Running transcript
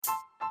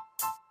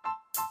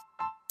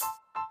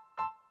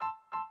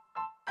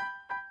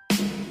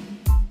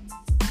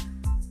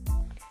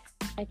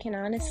I can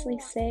honestly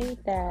say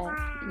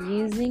that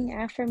using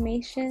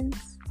affirmations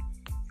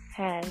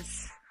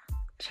has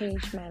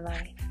changed my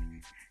life.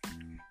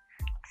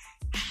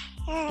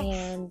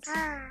 And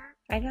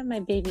I got my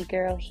baby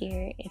girl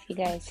here. If you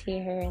guys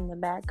hear her in the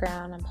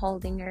background, I'm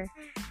holding her.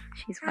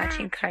 She's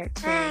watching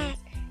cartoons.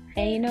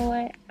 And you know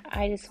what?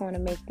 I just want to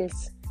make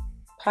this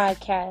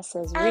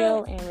podcast as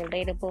real and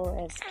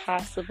relatable as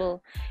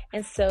possible.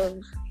 And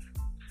so,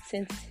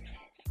 since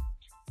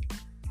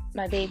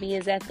my baby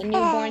is at the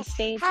newborn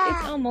stage,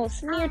 it's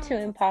almost near to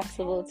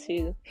impossible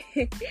to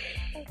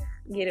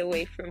get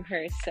away from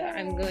her. So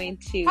I'm going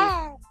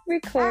to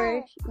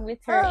record with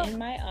her in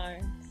my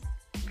arms.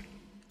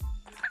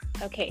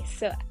 Okay,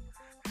 so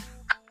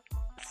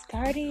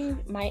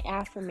starting my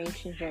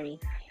affirmation journey.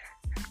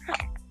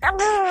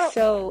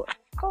 So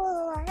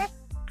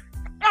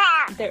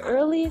the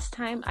earliest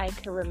time I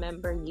can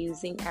remember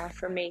using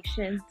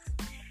affirmations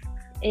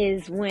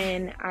is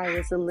when I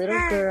was a little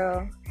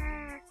girl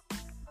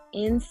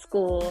in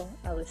school.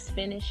 I was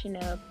finishing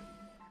up,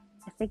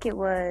 I think it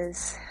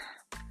was,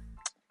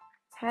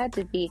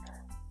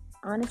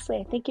 honestly,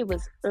 I think it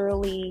was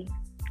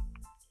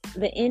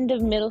the end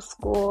of middle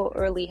school,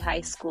 early high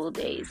school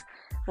days,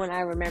 when I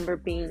remember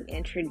being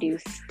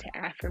introduced to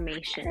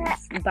affirmations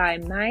by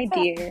my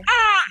dear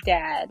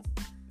dad,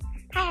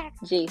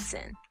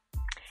 Jason.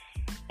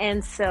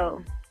 And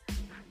so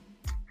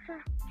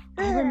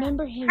I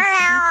remember him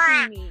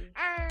teaching me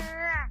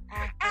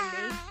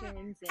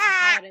affirmations and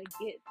how to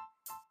get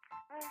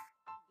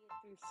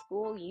through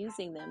school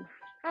using them.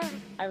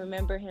 I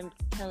remember him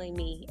telling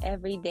me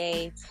every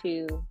day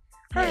to,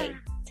 hey,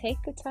 take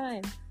the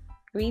time,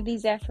 read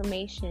these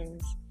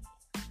affirmations,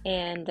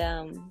 and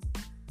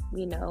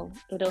it'll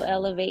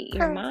elevate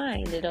your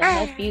mind. It'll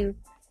help you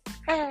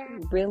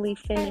really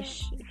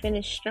finish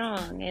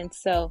strong. And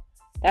so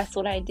that's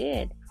what I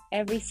did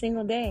every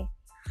single day.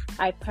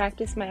 I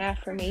practiced my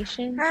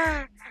affirmations,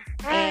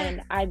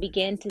 and I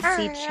began to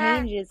see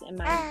changes in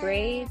my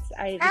grades.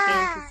 I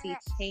began to see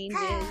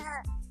changes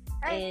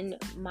in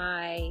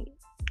my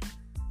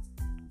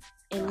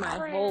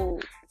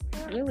whole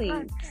really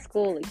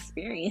school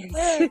experience.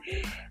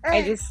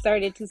 I just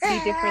started to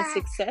see different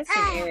success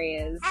in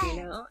areas,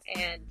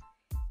 and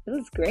it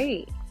was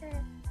great.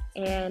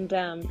 And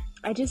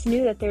I just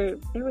knew that there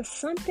was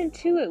something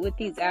to it with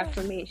these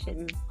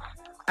affirmations.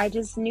 I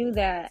just knew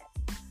that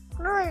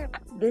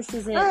this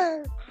is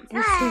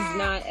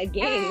not a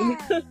game.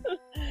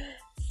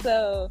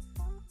 So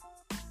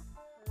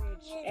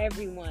I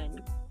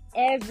encourage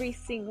every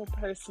single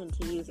person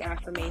to use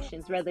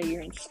affirmations, whether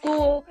you're in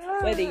school,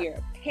 whether you're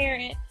a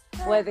parent,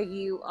 whether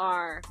you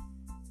are,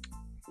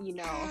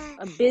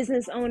 a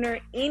business owner.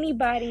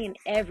 Anybody and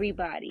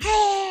everybody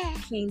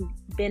can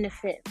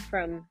benefit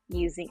from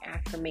using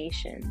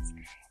affirmations.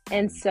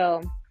 And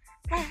so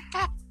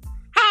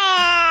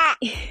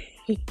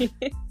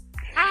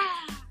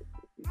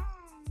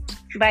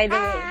by the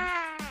way,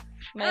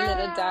 my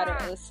little daughter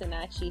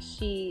Osinachi,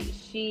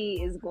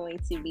 she is going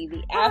to be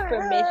the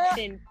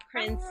affirmation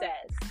princess.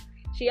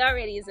 She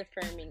already is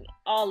affirming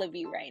all of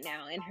you right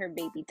now in her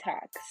baby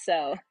talk.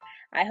 So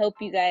I hope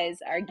you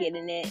guys are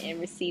getting it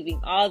and receiving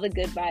all the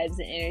good vibes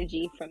and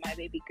energy from my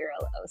baby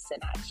girl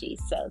Osinachi.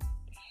 So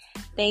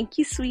thank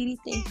you, sweetie.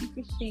 Thank you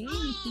for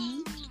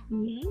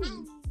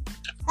sharing.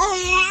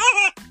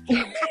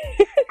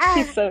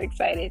 She's so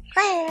excited.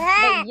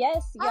 But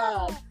yes,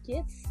 y'all,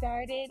 get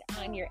started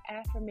on your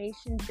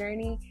affirmation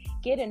journey.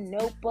 Get a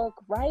notebook,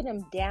 write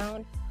them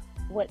down.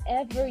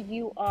 Whatever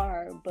you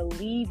are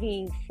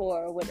believing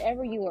for,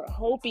 whatever you are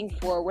hoping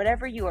for,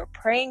 whatever you are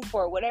praying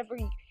for, whatever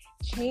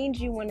change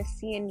you want to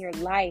see in your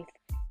life,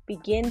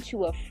 begin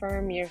to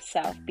affirm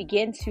yourself.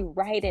 Begin to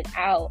write it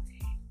out.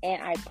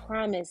 And I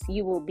promise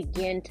you will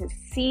begin to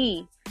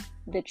see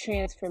the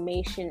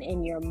transformation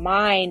in your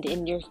mind,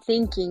 in your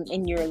thinking,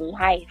 in your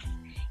life.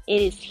 It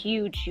is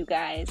huge, you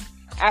guys.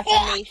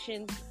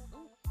 Affirmations.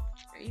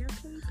 Are you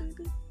okay,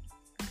 baby?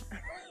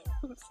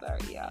 I'm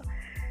sorry, y'all.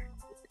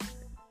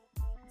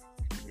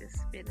 Just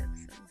spit up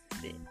some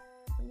spit. It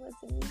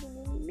wasn't even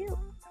any milk.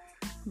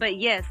 But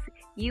yes,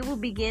 you will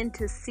begin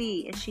to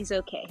see, and she's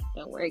okay.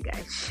 Don't worry,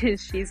 guys.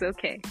 She's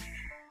okay.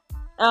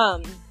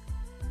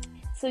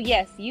 So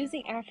yes,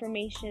 using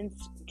affirmations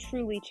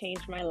truly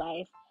changed my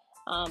life.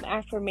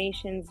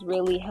 Affirmations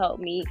really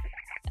helped me.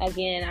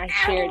 Again, I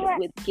shared it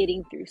with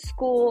getting through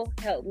school,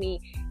 helped me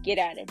get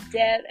out of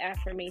debt.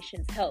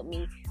 Affirmations helped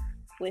me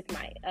with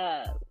my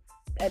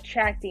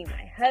attracting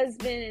my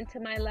husband into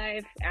my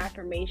life.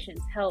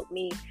 Affirmations helped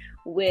me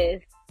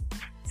with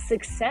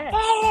success,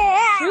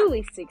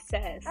 truly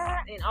success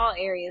in all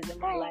areas of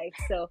my life.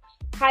 So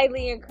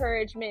highly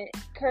encourage it,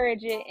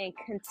 and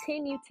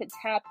continue to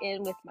tap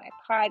in with my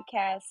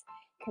podcast.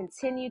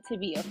 Continue to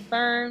be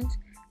affirmed,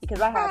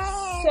 because I have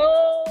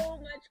so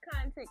much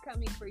content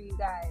coming for you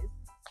guys.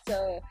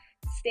 So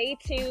stay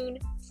tuned,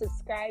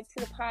 subscribe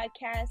to the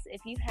podcast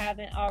if you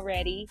haven't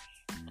already.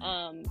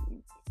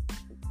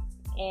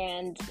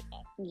 And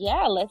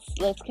yeah,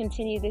 let's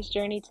continue this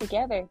journey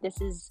together.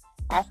 This is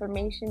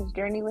Affirmations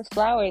Journey with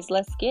Flowers.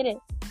 Let's get it.